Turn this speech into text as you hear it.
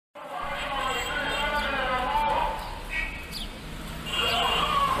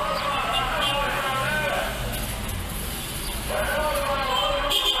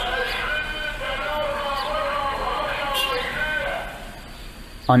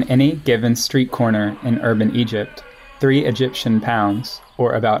On any given street corner in urban Egypt, 3 Egyptian pounds,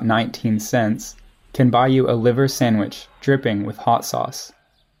 or about 19 cents, can buy you a liver sandwich dripping with hot sauce.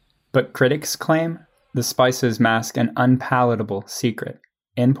 But critics claim the spices mask an unpalatable secret: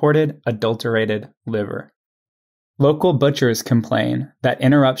 imported, adulterated liver. Local butchers complain that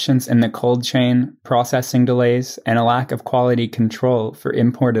interruptions in the cold chain, processing delays, and a lack of quality control for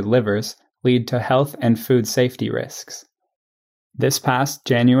imported livers lead to health and food safety risks. This past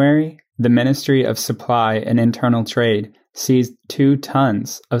January, the Ministry of Supply and Internal Trade seized 2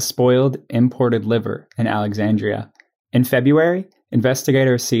 tons of spoiled imported liver in Alexandria. In February,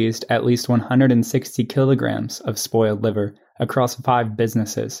 investigators seized at least 160 kilograms of spoiled liver across 5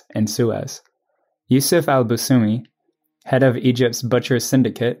 businesses in Suez. Yusuf al-Busumi, head of Egypt's Butchers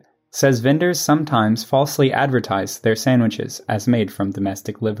Syndicate, says vendors sometimes falsely advertise their sandwiches as made from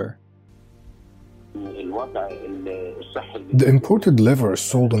domestic liver. The imported liver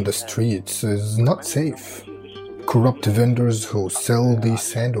sold on the streets is not safe. Corrupt vendors who sell these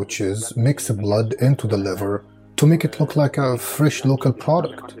sandwiches mix blood into the liver to make it look like a fresh local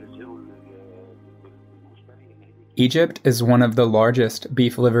product. Egypt is one of the largest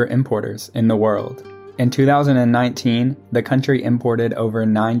beef liver importers in the world. In 2019, the country imported over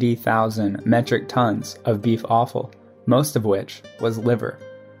 90,000 metric tons of beef offal, most of which was liver.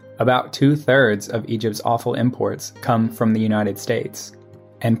 About 2/3 of Egypt's offal imports come from the United States,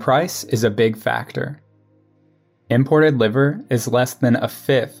 and price is a big factor. Imported liver is less than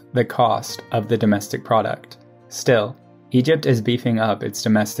 1/5 the cost of the domestic product. Still, Egypt is beefing up its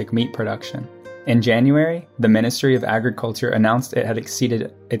domestic meat production. In January, the Ministry of Agriculture announced it had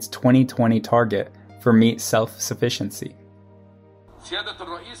exceeded its 2020 target for meat self-sufficiency.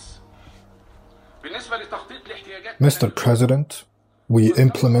 Mr. President, we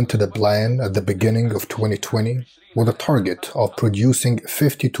implemented a plan at the beginning of 2020 with a target of producing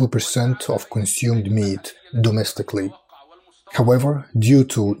 52% of consumed meat domestically. However, due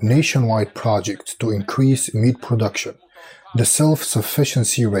to nationwide projects to increase meat production, the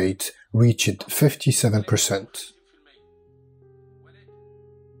self-sufficiency rate reached 57%.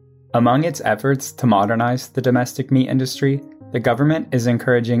 Among its efforts to modernize the domestic meat industry, the government is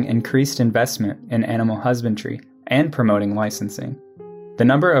encouraging increased investment in animal husbandry and promoting licensing. The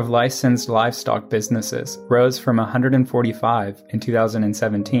number of licensed livestock businesses rose from 145 in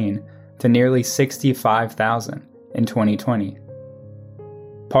 2017 to nearly 65,000 in 2020.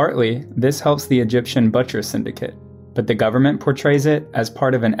 Partly, this helps the Egyptian Butchers Syndicate, but the government portrays it as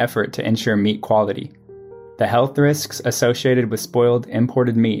part of an effort to ensure meat quality. The health risks associated with spoiled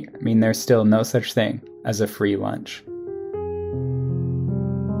imported meat mean there's still no such thing as a free lunch.